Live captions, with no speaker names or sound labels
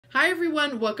Hi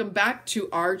everyone, welcome back to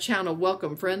our channel.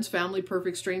 Welcome friends, family,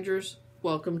 perfect strangers.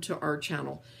 Welcome to our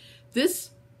channel.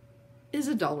 This is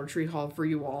a Dollar Tree haul for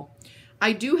you all.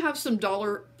 I do have some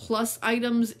dollar plus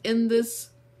items in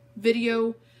this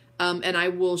video, and I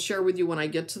will share with you when I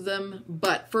get to them.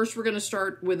 But first we're going to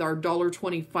start with our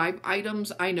 $1.25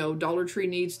 items. I know Dollar Tree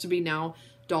needs to be now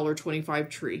 $1.25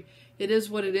 tree. It is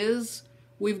what it is.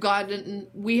 We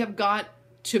have got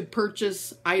to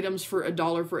purchase items for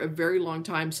 $1 for a very long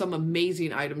time, some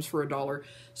amazing items for $1.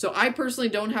 So I personally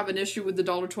don't have an issue with the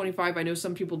 $1.25. I know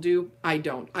some people do. I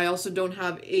don't. I also don't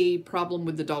have a problem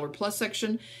with the Dollar Plus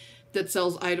section that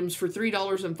sells items for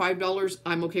 $3 and $5.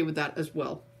 I'm okay with that as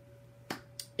well.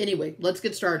 Anyway, let's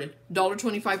get started.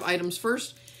 $1.25 items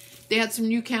first. They had some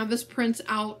new canvas prints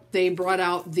out. They brought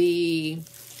out the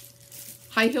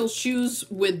high heel shoes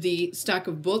with the stack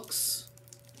of books.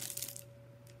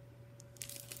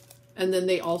 And then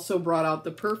they also brought out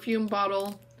the perfume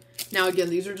bottle. Now again,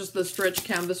 these are just the stretch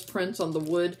canvas prints on the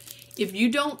wood. If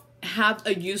you don't have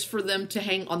a use for them to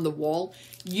hang on the wall,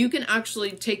 you can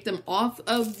actually take them off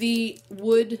of the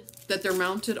wood that they're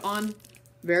mounted on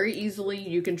very easily.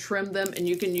 You can trim them and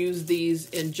you can use these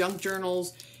in junk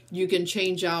journals. You can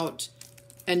change out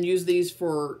and use these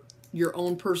for your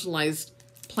own personalized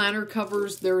planner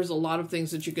covers. There's a lot of things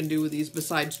that you can do with these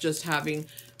besides just having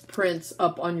prints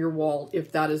up on your wall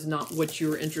if that is not what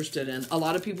you're interested in. A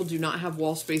lot of people do not have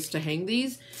wall space to hang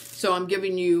these, so I'm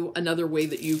giving you another way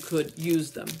that you could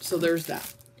use them. So there's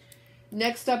that.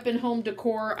 Next up in home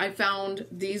decor, I found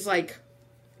these like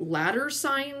ladder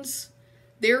signs.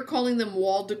 They're calling them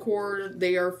wall decor.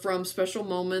 They are from Special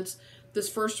Moments. This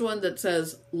first one that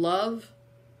says love,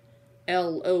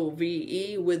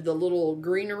 L-O-V-E, with the little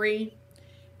greenery.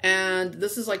 And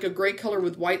this is like a gray color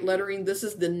with white lettering. This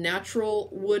is the natural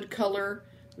wood color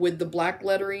with the black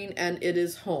lettering, and it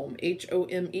is home,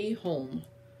 H-O-M-E, home,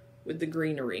 with the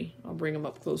greenery. I'll bring them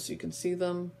up close so you can see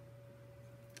them.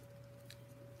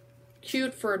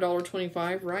 Cute for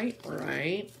 $1.25, right?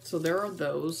 Right. So there are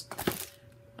those.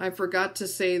 I forgot to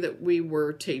say that we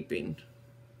were taping.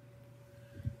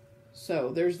 So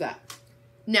there's that.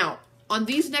 Now, on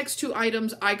these next two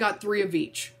items, I got 3 of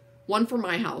each. One for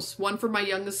my house, one for my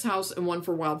youngest house, and one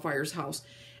for Wildfire's house.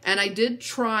 And I did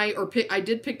try, or I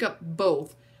did pick up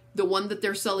both. The one that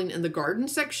they're selling in the garden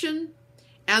section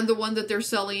and the one that they're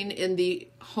selling in the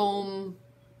home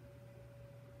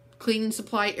cleaning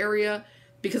supply area,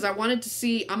 because I wanted to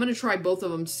see, I'm going to try both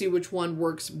of them to see which one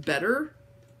works better.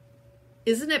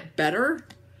 Isn't it better?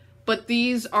 But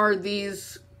these are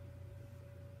these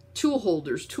tool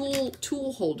holders, tool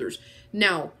holders.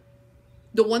 Now,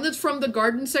 the one that's from the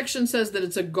garden section says that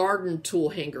it's a garden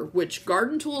tool hanger, which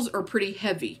garden tools are pretty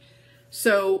heavy.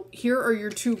 So here are your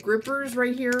 2 grippers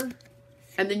right here.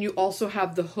 And then you also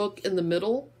have the hook in the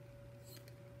middle.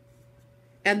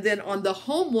 And then on the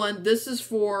home one, this is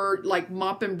for like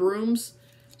mop and brooms.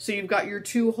 So you've got your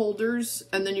 2 holders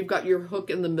and then you've got your hook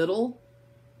in the middle.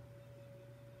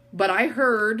 But I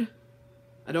heard,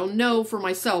 I don't know for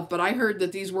myself, but I heard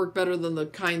that these work better than the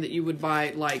kind that you would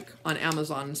buy like on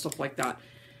Amazon and stuff like that.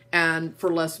 And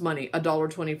for less money,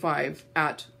 $1.25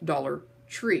 at Dollar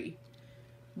Tree.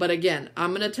 But again,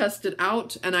 I'm going to test it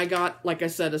out. And I got, like I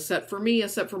said, a set for me, a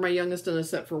set for my youngest, and a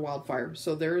set for Wildfire.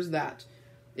 So there's that.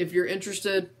 If you're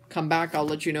interested, come back. I'll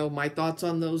let you know my thoughts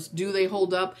on those. Do they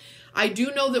hold up? I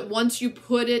do know that once you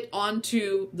put it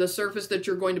onto the surface that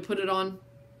you're going to put it on,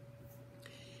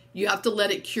 you have to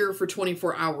let it cure for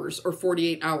 24 hours or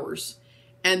 48 hours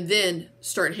and then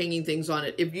start hanging things on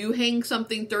it. If you hang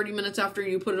something 30 minutes after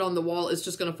you put it on the wall, it's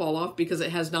just going to fall off because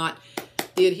it has not,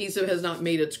 the adhesive has not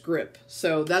made its grip.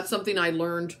 So that's something I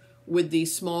learned with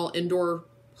these small indoor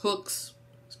hooks.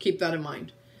 So keep that in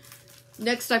mind.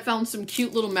 Next, I found some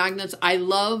cute little magnets. I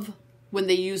love when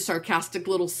they use sarcastic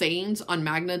little sayings on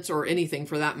magnets or anything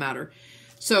for that matter.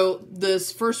 So this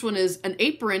first one is, an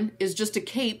apron is just a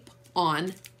cape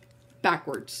on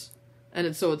backwards. And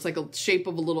it's like a shape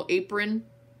of a little apron.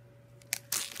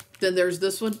 Then there's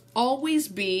this one, always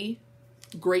be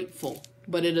grateful,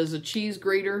 but it is a cheese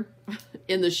grater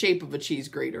in the shape of a cheese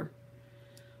grater.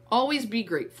 Always be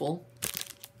grateful.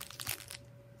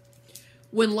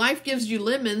 When life gives you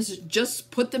lemons,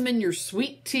 just put them in your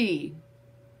sweet tea.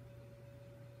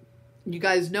 You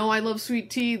guys know I love sweet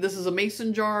tea. This is a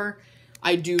mason jar.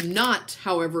 I do not,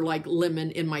 however, like lemon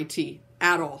in my tea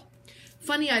at all.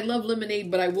 Funny, I love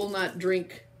lemonade, but I will not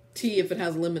drink tea if it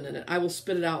has lemon in it. I will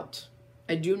spit it out.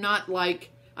 I do not like,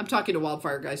 I'm talking to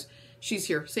Wildfire, guys. She's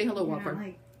here. Say hello, Wildfire. I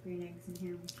like green eggs and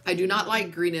ham. I do not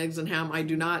like green eggs and ham. I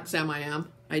do not, Sam, I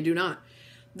am. I do not.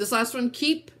 This last one,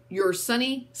 keep your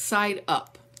sunny side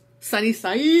up. Sunny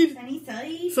side? Sunny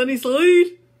side? Sunny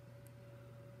side?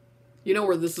 You know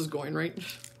where this is going, right?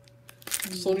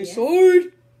 Sunny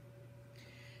side.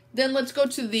 Then let's go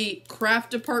to the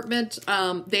craft department.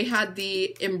 They had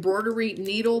the embroidery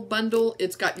needle bundle.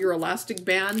 It's got your elastic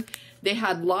band. They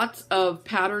had lots of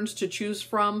patterns to choose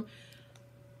from.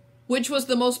 Which was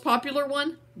the most popular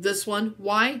one? This one.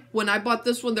 Why? When I bought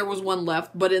this one, there was one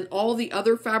left. But in all the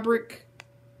other fabric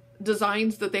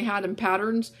designs that they had and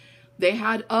patterns, they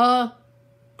had a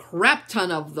crap ton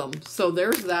of them. So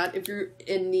there's that. If you're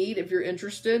in need, if you're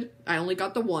interested, I only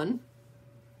got the one.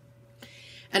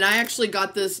 And I actually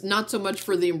got this not so much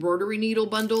for the embroidery needle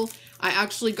bundle. I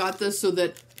actually got this so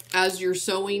that as you're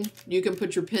sewing, you can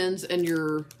put your pins and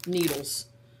your needles.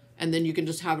 And then you can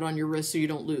just have it on your wrist so you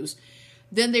don't lose.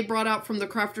 Then they brought out from the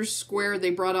Crafter's Square, they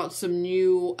brought out some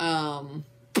new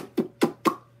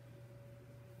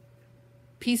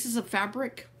pieces of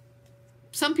fabric.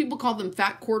 Some people call them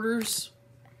fat quarters,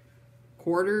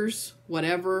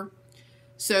 whatever.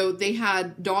 So they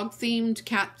had dog themed,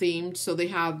 cat themed. So they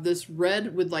have this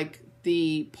red with like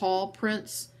the paw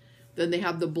prints. Then they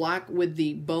have the black with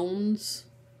the bones.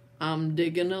 I'm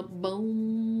digging up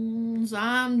bones.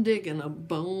 I'm digging up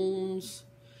bones.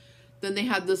 Then they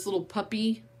had this little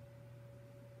puppy.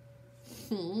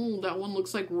 That one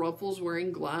looks like Ruffles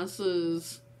wearing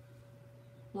glasses.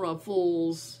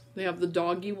 Ruffles. They have the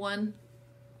doggy one.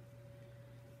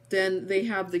 Then they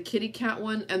have the kitty cat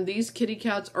one. And these kitty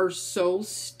cats are so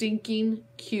stinking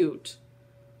cute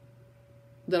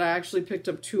that I actually picked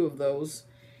up 2 of those.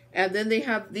 And then they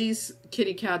have these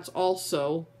kitty cats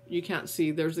also. You can't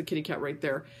see. There's the kitty cat right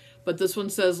there. But this one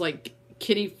says like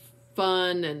kitty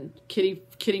fun and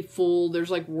kitty fool. There's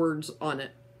like words on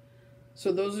it.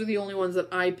 So those are the only ones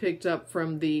that I picked up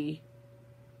from the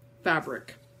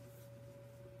fabric.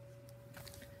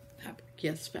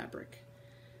 Yes, fabric.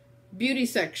 Beauty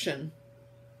section.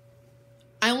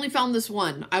 I only found this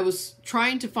one. I was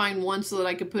trying to find one so that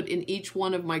I could put in each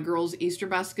one of my girls' Easter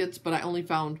baskets, but I only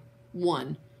found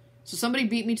one. So somebody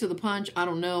beat me to the punch. I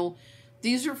don't know.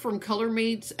 These are from Color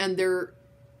Mates, and they're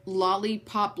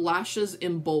lollipop lashes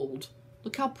in bold.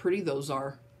 Look how pretty those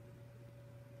are.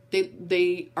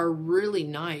 They are really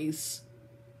nice.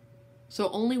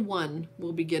 So only one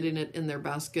will be getting it in their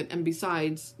basket. And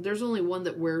besides, there's only one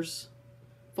that wears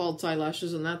false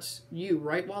eyelashes, and that's you,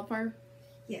 right, Wildfire?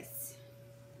 Yes.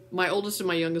 My oldest and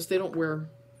my youngest, they don't wear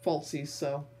falsies,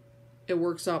 so it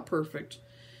works out perfect.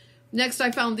 Next,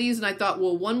 I found these, and I thought,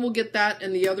 well, one will get that,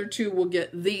 and the other 2 will get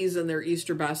these in their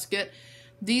Easter basket.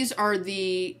 These are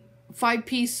the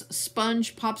 5-piece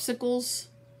sponge popsicles.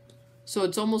 So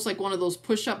it's almost like one of those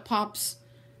push-up pops.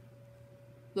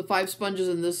 The 5 sponges,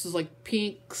 and this is like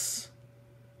pinks.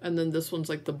 And then this one's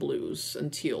like the blues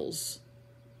and teals.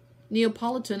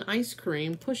 Neapolitan ice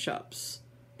cream push-ups.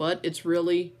 But it's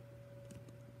really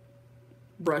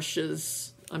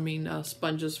brushes.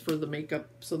 Sponges for the makeup.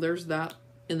 So there's that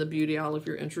in the beauty aisle if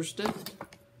you're interested.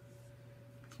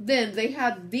 Then they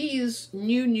had these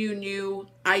new.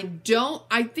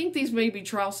 I think these may be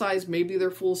trial size. Maybe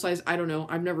they're full size. I don't know.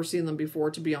 I've never seen them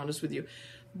before, to be honest with you.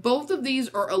 Both of these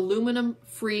are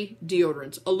aluminum-free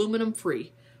deodorants.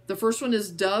 Aluminum-free. The first one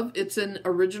is Dove. It's an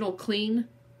original clean.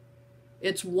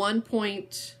 It's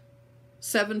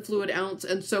 1.7 fluid ounce.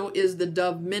 And so is the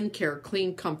Dove Men Care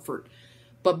Clean Comfort.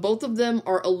 But both of them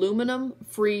are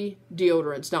aluminum-free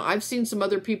deodorants. Now, I've seen some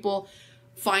other people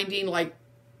finding like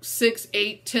 $6,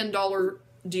 $8, $10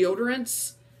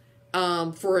 deodorants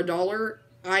for $1.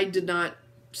 I did not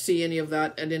see any of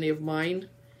that at any of mine.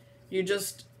 You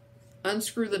just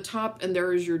unscrew the top, and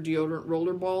there is your deodorant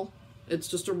roller ball. It's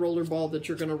just a roller ball that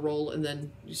you're going to roll, and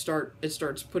then it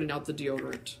starts putting out the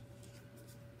deodorant.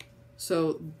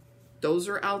 So those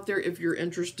are out there if you're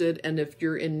interested, and if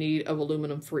you're in need of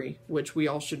aluminum free, which we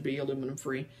all should be aluminum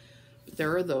free. But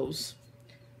there are those.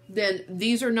 Then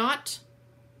these are not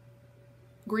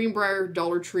Greenbrier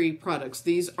Dollar Tree products.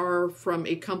 These are from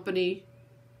a company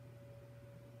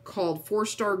called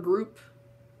 4-Star Group.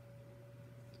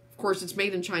 Of course, it's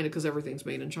made in China because everything's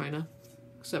made in China,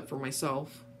 except for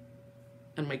myself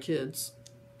and my kids.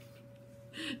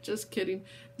 Just kidding.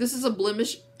 This is a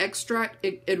blemish extract.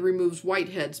 It removes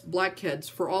whiteheads, blackheads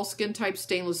for all skin types,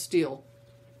 stainless steel.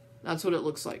 That's what it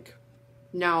looks like.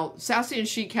 Now, Sassy and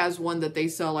Chic has one that they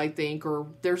sell, I think, or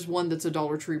there's one that's a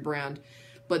Dollar Tree brand.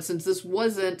 But since this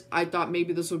wasn't, I thought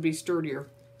maybe this would be sturdier.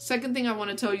 Second thing I want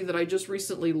to tell you that I just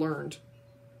recently learned.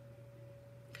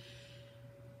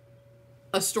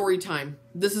 A story time.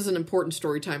 This is an important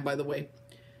story time, by the way.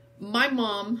 My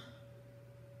mom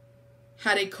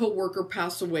had a coworker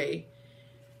pass away,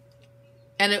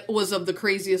 and it was of the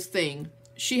craziest thing.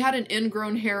 She had an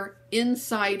ingrown hair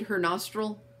inside her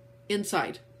nostril,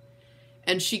 inside,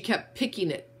 and she kept picking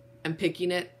it and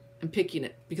picking it and picking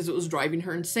it because it was driving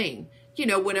her insane. You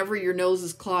know, whenever your nose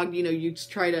is clogged, you know, you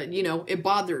try to, you know, it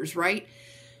bothers, right?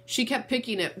 She kept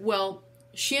picking it. Well,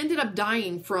 she ended up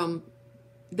dying from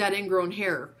that ingrown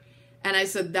hair. And I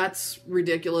said, that's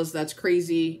ridiculous. That's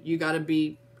crazy. You got to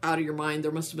be out of your mind.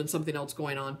 There must have been something else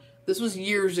going on. This was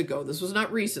years ago. This was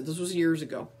not recent. This was years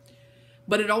ago.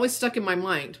 But it always stuck in my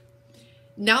mind.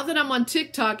 Now that I'm on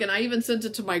TikTok, and I even sent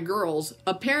it to my girls,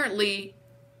 apparently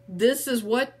this is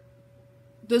what,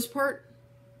 this part,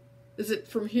 is it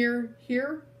from here,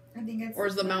 here? I think it's... Or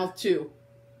is the mouth too?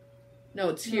 No,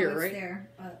 it's here, right? There,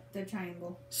 the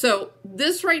triangle. So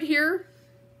this right here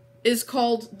is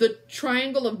called the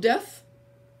Triangle of Death.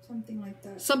 Something like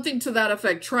that. Something to that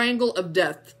effect. Triangle of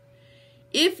Death.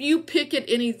 If you pick at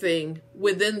anything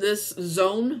within this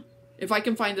zone, if I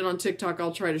can find it on TikTok,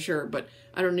 I'll try to share it, but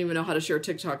I don't even know how to share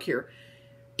TikTok here.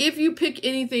 If you pick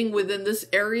anything within this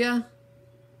area,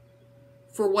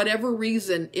 for whatever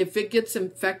reason, if it gets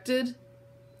infected,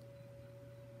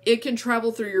 it can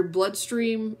travel through your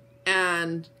bloodstream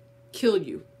and kill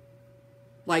you.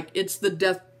 Like, it's the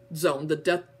death zone, the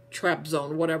death trap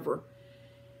zone, whatever.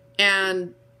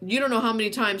 And you don't know how many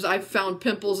times I've found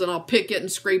pimples and I'll pick it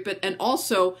and scrape it. And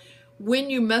also, when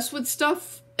you mess with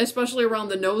stuff, especially around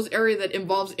the nose area that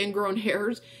involves ingrown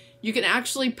hairs, you can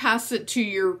actually pass it to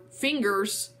your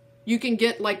fingers. You can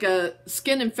get like a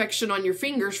skin infection on your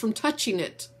fingers from touching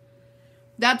it.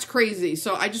 That's crazy.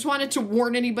 So I just wanted to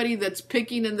warn anybody that's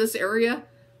picking in this area,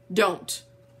 don't.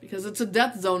 Because it's a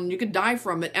death zone and you could die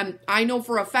from it. And I know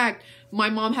for a fact, my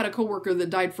mom had a coworker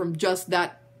that died from just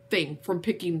that thing, from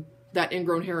picking that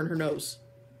ingrown hair in her nose.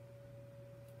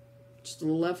 Just a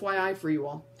little FYI for you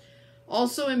all.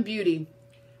 Also in beauty,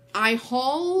 I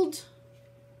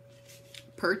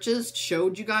purchased,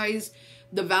 showed you guys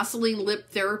the Vaseline Lip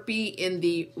Therapy in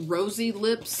the Rosy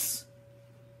Lips.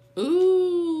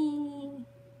 Ooh.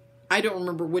 I don't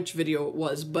remember which video it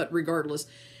was, but regardless.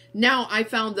 Now I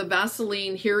found the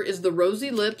Vaseline. Here is the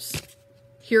Rosy Lips.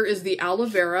 Here is the Aloe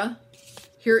Vera.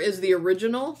 Here is the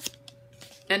original.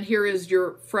 And here is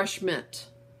your Fresh Mint.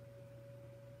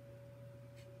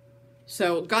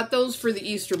 So got those for the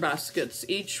Easter baskets.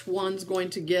 Each one's going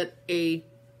to get a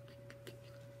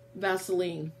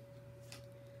Vaseline.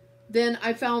 Then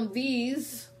I found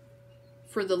these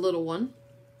for the little one.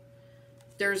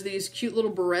 There's these cute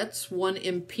little barrettes, one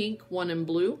in pink, one in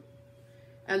blue.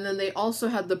 And then they also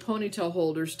had the ponytail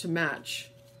holders to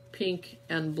match, pink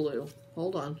and blue.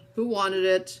 Hold on. Who wanted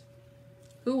it?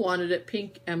 Who wanted it?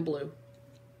 Pink and blue.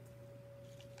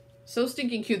 So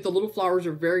stinking cute. The little flowers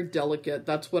are very delicate.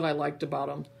 That's what I liked about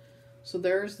them. So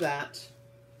there's that.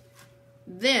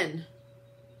 Then,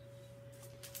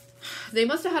 they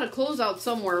must have had a closeout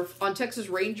somewhere on Texas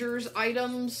Rangers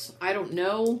items. I don't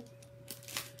know.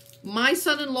 My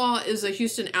son-in-law is a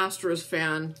Houston Astros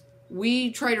fan.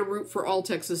 We try to root for all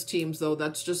Texas teams, though.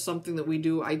 That's just something that we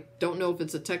do. I don't know if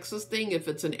it's a Texas thing, if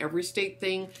it's an every state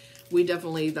thing. We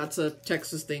definitely, that's a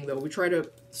Texas thing, though. We try to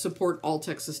support all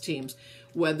Texas teams,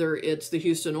 whether it's the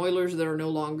Houston Oilers that are no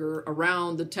longer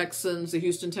around, the Texans, the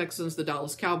Houston Texans, the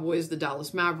Dallas Cowboys, the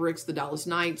Dallas Mavericks, the Dallas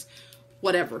Knights,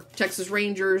 whatever. Texas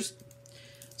Rangers.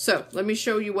 So, let me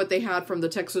show you what they had from the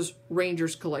Texas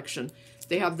Rangers collection.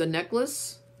 They have the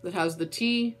necklace that has the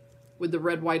T with the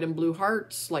red, white, and blue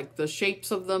hearts, like the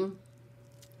shapes of them.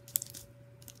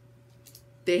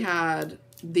 They had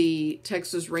the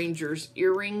Texas Rangers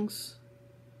earrings,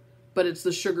 but it's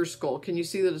the sugar skull. Can you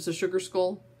see that it's a sugar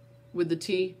skull with the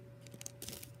T?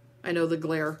 I know the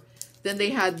glare. Then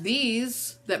they had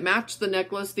these that match the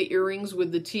necklace, the earrings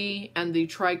with the T and the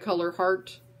tricolor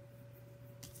heart.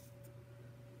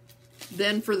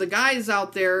 Then for the guys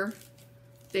out there,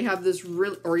 they have this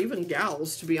real, or even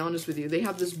gals, to be honest with you, they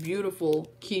have this beautiful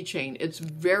keychain. It's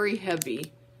very heavy.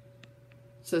 It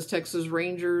says Texas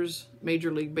Rangers,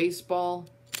 Major League Baseball.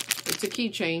 It's a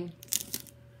keychain.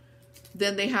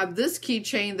 Then they have this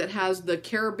keychain that has the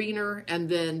carabiner and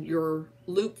then your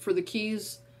loop for the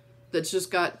keys that's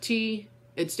just got T.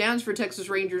 It stands for Texas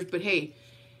Rangers, but hey,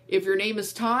 if your name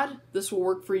is Todd, this will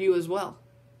work for you as well.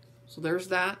 So there's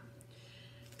that.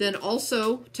 Then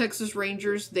also, Texas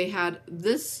Rangers, they had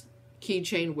this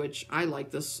keychain, which I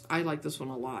like this. I like this one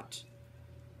a lot.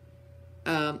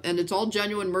 And it's all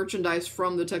genuine merchandise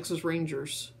from the Texas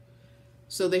Rangers.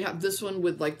 So they have this one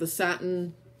with like the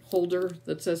satin holder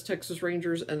that says Texas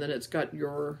Rangers, and then it's got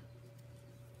your,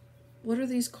 what are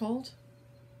these called?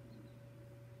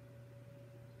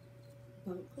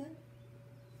 Boat clip?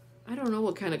 I don't know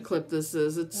what kind of clip this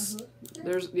is. It's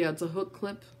it's a hook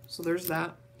clip. So there's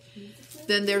that.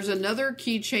 Then there's another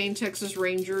keychain, Texas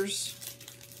Rangers.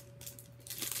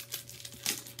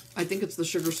 I think it's the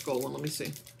sugar skull one. Let me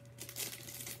see.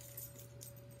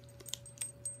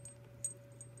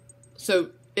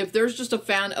 So if there's just a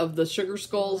fan of the sugar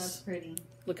skulls, that's pretty.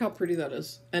 Look how pretty that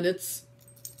is. And it's,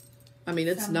 I mean,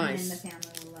 it's Someone nice. in the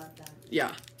family will love that.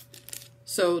 Yeah.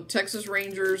 So Texas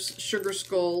Rangers, sugar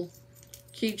skull,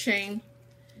 keychain.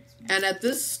 And at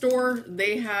this store,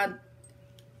 they had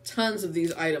tons of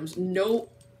these items.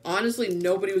 Honestly,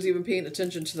 nobody was even paying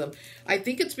attention to them. I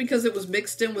think it's because it was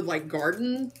mixed in with like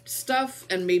garden stuff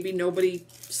and maybe nobody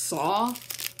saw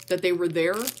that they were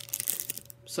there.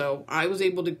 So I was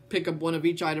able to pick up one of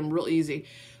each item real easy.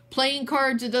 Playing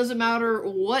cards, it doesn't matter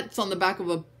what's on the back of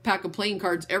a pack of playing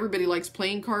cards. Everybody likes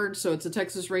playing cards, so it's a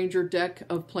Texas Ranger deck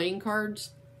of playing cards.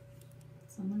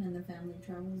 Someone in the family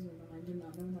travels with them. I did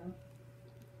not know that.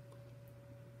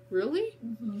 Really?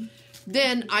 Mm-hmm.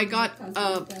 Then I got,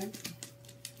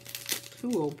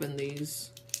 who opened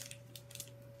these?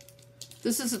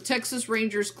 This is a Texas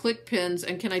Rangers click pins,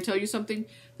 and can I tell you something?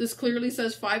 This clearly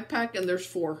says 5-pack, and there's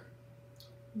 4.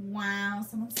 Wow.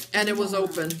 And it was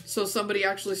open, so somebody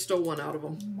actually stole one out of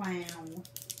them. Wow.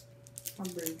 How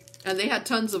rude. And they had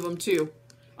tons of them, too.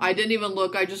 I didn't even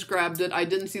look. I just grabbed it. I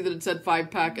didn't see that it said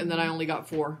 5-pack, and then I only got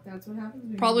 4. That's what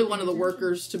happens. Probably one of the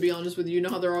workers, to be honest with you. You know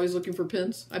how they're always looking for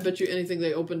pins? I bet you anything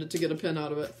they opened it to get a pin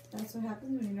out of it. That's what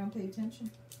happens when you don't pay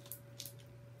attention.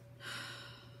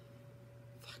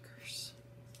 Fuckers.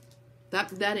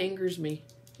 That angers me.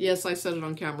 Yes, I said it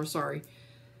on camera. Sorry.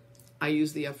 I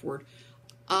used the F word.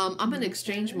 I'm going to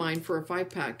exchange mine for a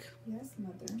 5-pack. Yes,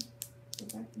 Mother. Go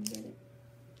back and get it.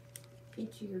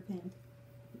 Get you your pin.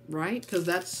 Right?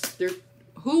 Because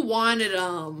who wanted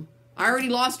them? I already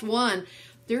lost one.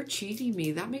 They're cheating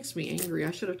me. That makes me angry.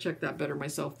 I should have checked that better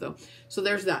myself, though. So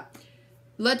there's that.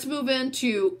 Let's move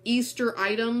into Easter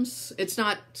items. It's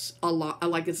not a lot.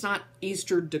 Like, it's not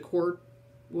Easter decor.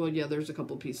 Well, yeah, there's a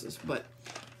couple pieces. But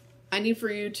I need for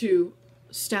you to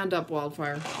stand up,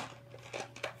 Wildfire.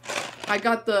 I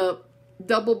got the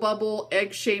double bubble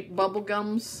egg-shaped bubble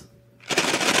gums.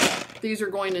 These are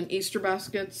going in Easter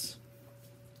baskets.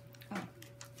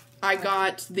 I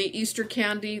got the Easter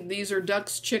candy. These are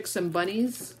ducks, chicks, and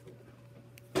bunnies.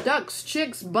 Ducks,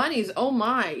 chicks, bunnies. Oh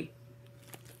my.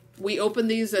 We open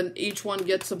these and each one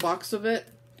gets a box of it.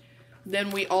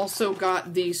 Then we also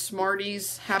got the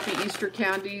Smarties Happy Easter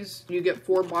candies. You get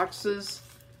 4 boxes.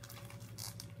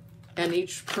 And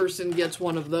each person gets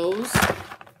one of those.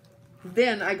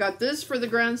 Then I got this for the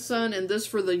grandson and this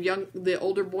for the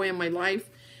older boy in my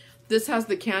life. This has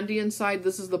the candy inside.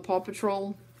 This is the Paw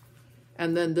Patrol.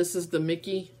 And then this is the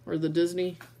Mickey or the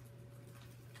Disney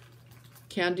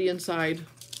candy inside.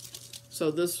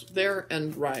 So this there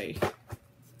and rye.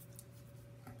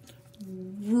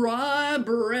 Rye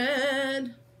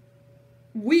bread.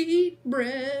 Wheat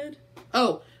bread.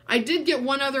 Oh, I did get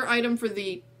one other item for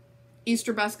the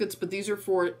Easter baskets, but these are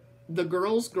for the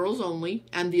girls only,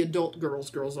 and the adult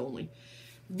girls only.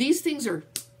 These things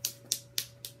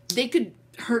they could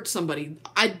hurt somebody.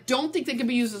 I don't think they could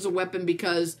be used as a weapon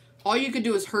because all you could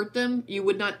do is hurt them. You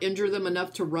would not injure them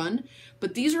enough to run.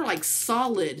 But these are like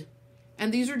solid.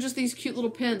 And these are just these cute little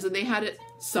pins. And they had it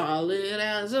solid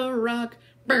as a rock.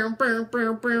 Bow, bow,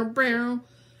 bow, bow, bow.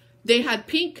 They had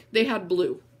pink. They had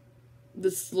blue.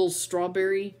 This little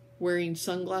strawberry wearing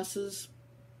sunglasses.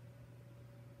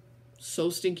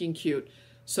 So stinking cute.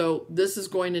 So this is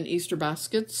going in Easter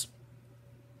baskets.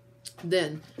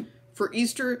 Then for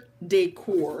Easter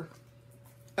decor.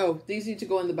 Oh, these need to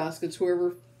go in the baskets.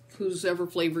 Whosever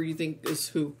flavor you think is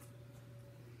who.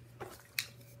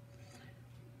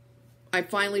 I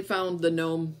finally found the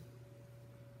gnome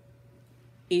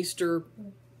Easter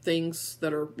things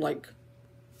that are like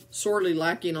sorely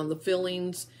lacking on the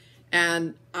fillings.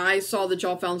 And I saw that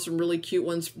y'all found some really cute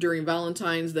ones during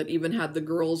Valentine's that even had the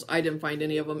girls. I didn't find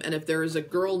any of them. And if there is a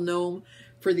girl gnome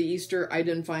for the Easter, I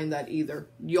didn't find that either.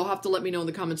 You'll have to let me know in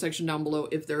the comment section down below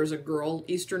if there is a girl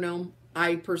Easter gnome.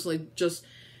 I personally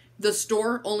the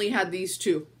store only had these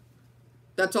 2.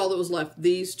 That's all that was left.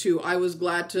 These 2. I was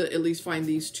glad to at least find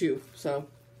these 2. So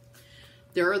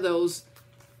there are those.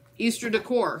 Easter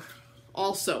decor.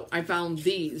 Also, I found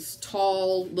these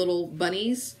tall little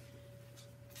bunnies.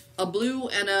 A blue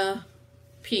and a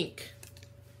pink.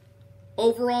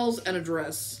 Overalls and a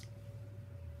dress.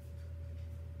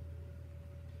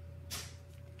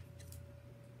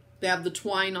 They have the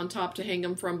twine on top to hang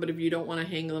them from, but if you don't want to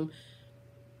hang them,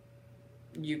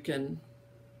 you can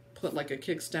put like a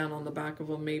kickstand on the back of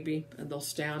them maybe, and they'll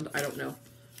stand. I don't know.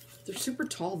 They're super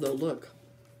tall though, look.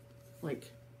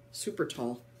 Like, super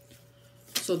tall.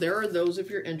 So there are those if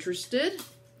you're interested.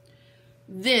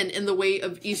 Then, in the way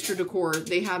of Easter decor,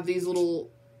 they have these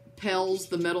little pels,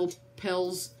 the metal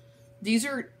pels. These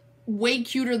are way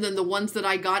cuter than the ones that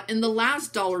I got in the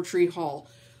last Dollar Tree haul.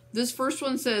 This first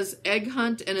one says Egg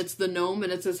Hunt, and it's the gnome,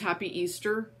 and it says Happy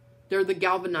Easter. They're the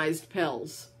galvanized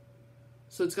pels.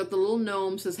 So it's got the little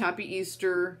gnome, says Happy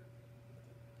Easter,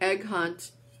 Egg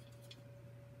Hunt,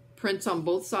 prints on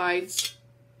both sides.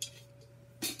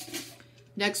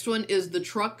 Next one is the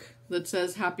truck that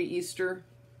says Happy Easter,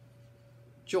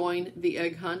 join the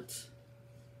Egg Hunt.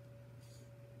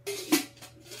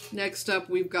 Next up,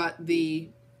 we've got the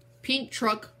pink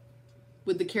truck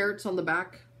with the carrots on the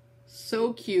back.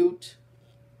 So cute.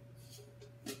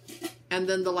 And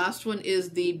then the last one is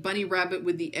the bunny rabbit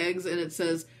with the eggs, and it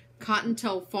says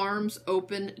Cottontail Farms,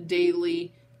 open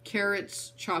daily,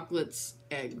 carrots, chocolates,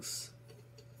 eggs.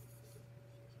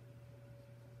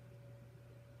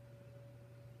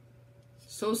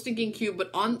 So stinking cute, but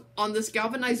on this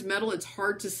galvanized metal, it's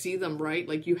hard to see them, right?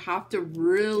 Like, you have to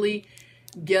really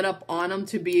get up on them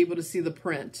to be able to see the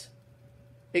print.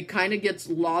 It kind of gets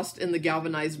lost in the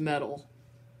galvanized metal.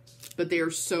 But they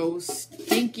are so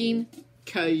stinking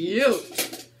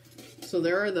cute. So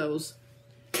there are those.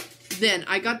 Then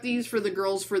I got these for the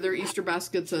girls for their Easter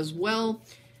baskets as well.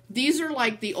 These are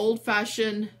like the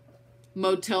old-fashioned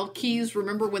motel keys.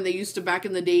 Remember when they used to, back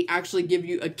in the day, actually give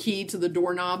you a key to the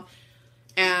doorknob?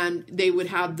 And they would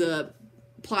have the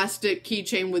plastic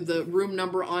keychain with the room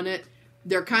number on it.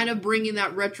 They're kind of bringing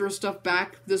that retro stuff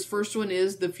back. This first one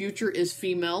is The Future is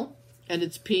Female, and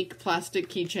it's pink plastic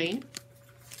keychain.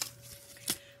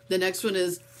 The next one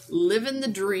is Living the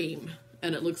Dream,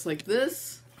 and it looks like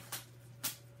this.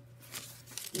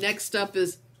 Next up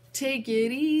is Take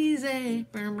It Easy.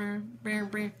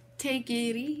 Take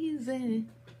it easy.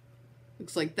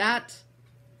 Looks like that.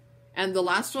 And the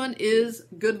last one is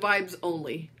Good Vibes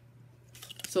Only.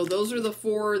 So those are the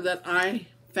 4 that I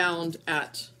found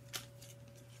at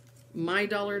my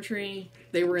Dollar Tree.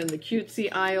 They were in the cutesy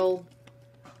aisle.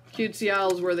 Cutesy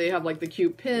aisles where they have like the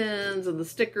cute pins and the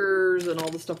stickers and all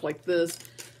the stuff like this.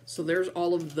 So there's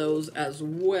all of those as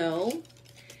well.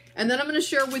 And then I'm going to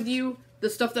share with you the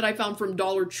stuff that I found from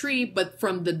Dollar Tree, but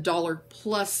from the Dollar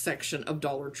Plus section of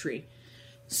Dollar Tree.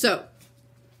 So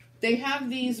they have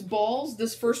these balls.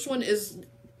 This first one is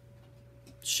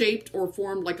shaped or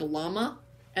formed like a llama,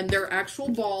 and they're actual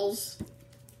balls,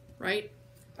 right?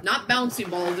 Not bouncy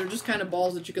balls. They're just kind of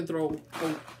balls that you can throw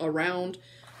around.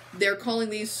 They're calling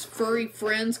these Furry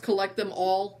Friends. Collect them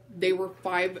all. They were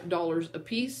 $5 a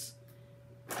piece.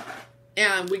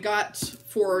 And we got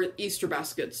 4 Easter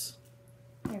baskets.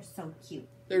 They're so cute.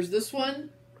 There's this one.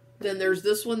 Then there's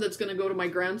this one that's going to go to my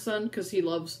grandson because he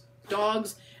loves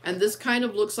dogs. And this kind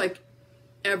of looks like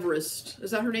Everest.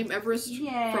 Is that her name, Everest?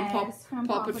 Yes, from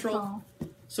Paw Patrol.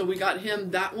 So we got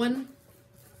him that one.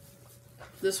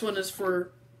 This one is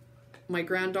for my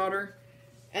granddaughter.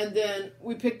 And then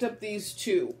we picked up these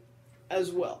 2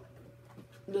 as well.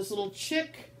 This little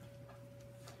chick.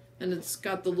 And it's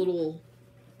got the little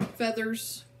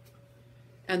feathers.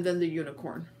 And then the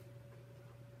unicorn.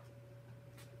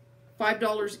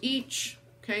 $5 each.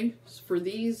 Okay, for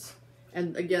these.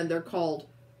 And again, they're called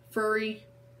Furry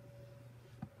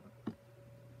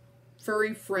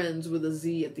Friends with a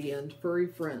Z at the end. Furry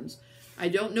Friends. I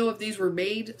don't know if these were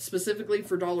made specifically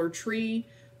for Dollar Tree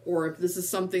or if this is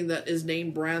something that is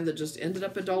name brand that just ended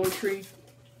up at Dollar Tree.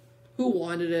 Who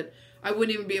wanted it? I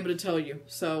wouldn't even be able to tell you.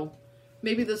 So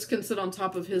maybe this can sit on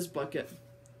top of his bucket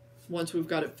once we've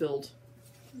got it filled.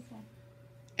 Okay.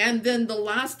 And then the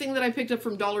last thing that I picked up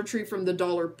from Dollar Tree from the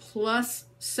Dollar Plus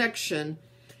section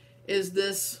is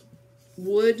this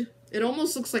wood. It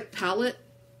almost looks like pallet.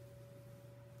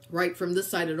 Right from this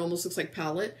side, it almost looks like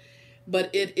pallet.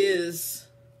 But it is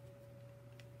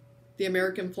the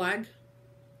American flag.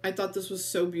 I thought this was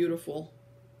so beautiful.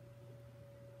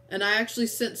 And I actually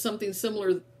sent something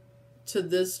similar to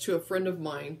this to a friend of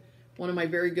mine. One of my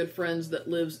very good friends that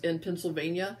lives in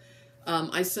Pennsylvania.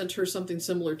 I sent her something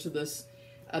similar to this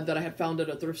that I had found at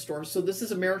a thrift store. So this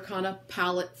is Americana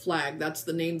Pallet Flag. That's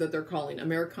the name that they're calling.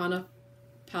 Americana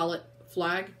Pallet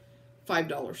Flag.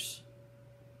 $5.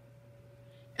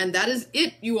 And that is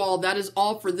it, you all. That is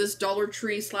all for this Dollar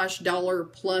Tree / Dollar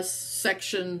Plus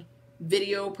section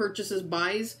video purchases,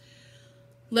 buys.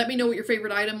 Let me know what your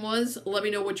favorite item was. Let me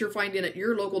know what you're finding at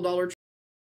your local Dollar Tree.